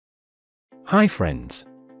Hi friends.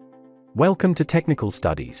 Welcome to Technical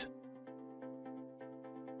Studies.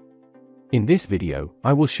 In this video,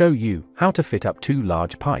 I will show you how to fit up two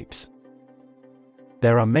large pipes.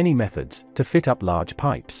 There are many methods to fit up large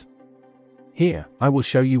pipes. Here, I will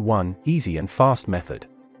show you one easy and fast method.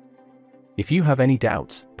 If you have any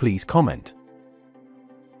doubts, please comment.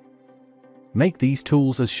 Make these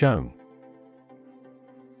tools as shown.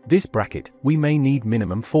 This bracket, we may need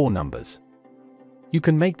minimum 4 numbers. You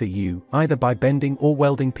can make the U either by bending or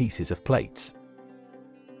welding pieces of plates.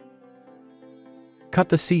 Cut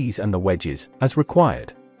the C's and the wedges as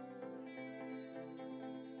required.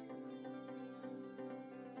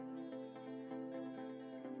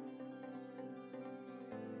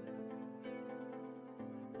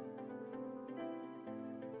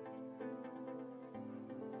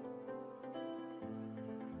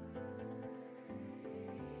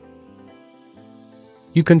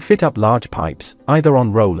 You can fit up large pipes, either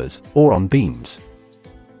on rollers, or on beams.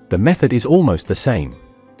 The method is almost the same.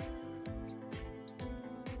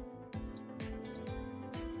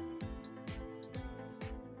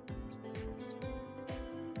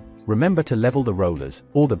 Remember to level the rollers,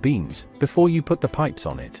 or the beams, before you put the pipes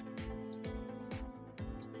on it.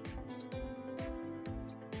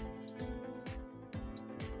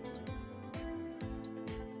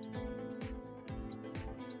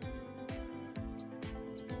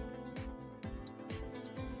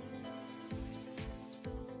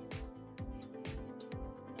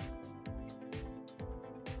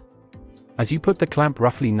 As you put the clamp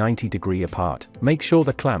roughly 90 degrees apart, make sure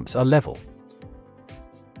the clamps are level.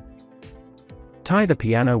 Tie the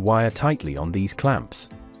piano wire tightly on these clamps.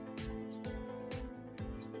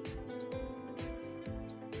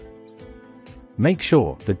 Make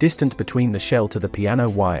sure the distance between the shell to the piano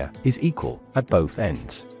wire is equal at both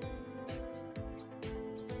ends.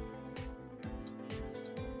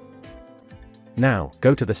 Now,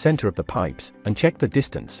 go to the center of the pipes, and check the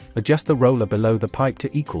distance, adjust the roller below the pipe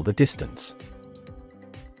to equal the distance.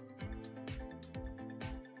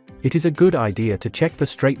 It is a good idea to check the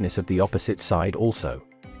straightness of the opposite side also.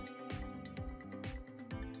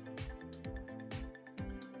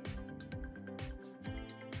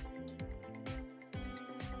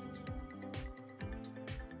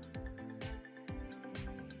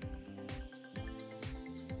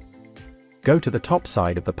 Go to the top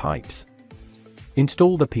side of the pipes.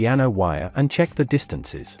 Install the piano wire and check the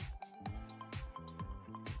distances.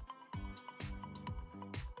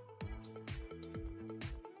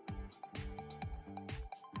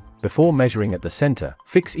 Before measuring at the center,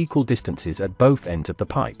 fix equal distances at both ends of the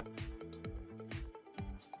pipe.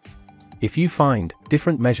 If you find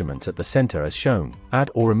different measurements at the center as shown,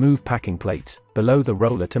 add or remove packing plates below the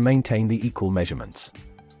roller to maintain the equal measurements.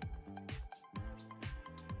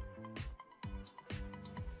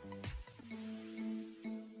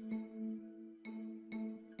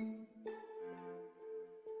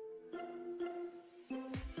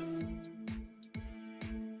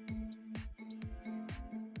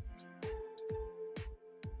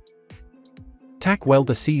 Tack weld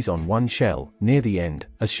the C's on one shell, near the end,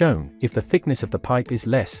 as shown. If the thickness of the pipe is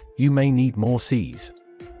less, you may need more C's.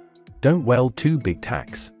 Don't weld two big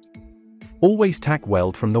tacks. Always tack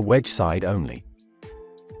weld from the wedge side only.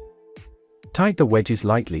 Tight the wedges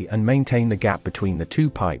lightly and maintain the gap between the two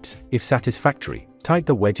pipes. If satisfactory, tight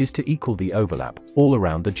the wedges to equal the overlap, all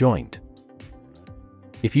around the joint.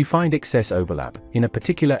 If you find excess overlap in a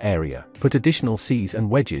particular area, put additional C's and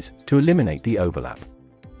wedges to eliminate the overlap.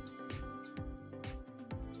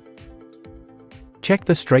 Check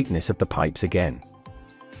the straightness of the pipes again.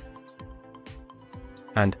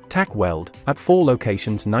 And tack weld at 4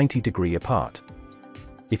 locations 90 degrees apart.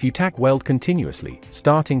 If you tack weld continuously,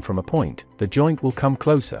 starting from a point, the joint will come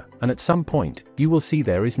closer, and at some point, you will see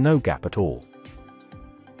there is no gap at all.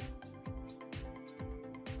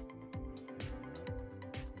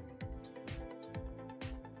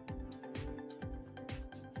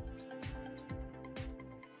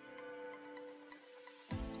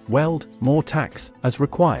 Weld more tacks as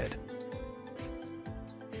required.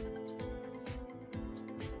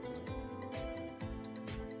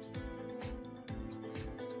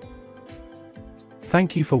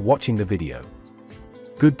 Thank you for watching the video.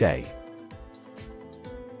 Good day.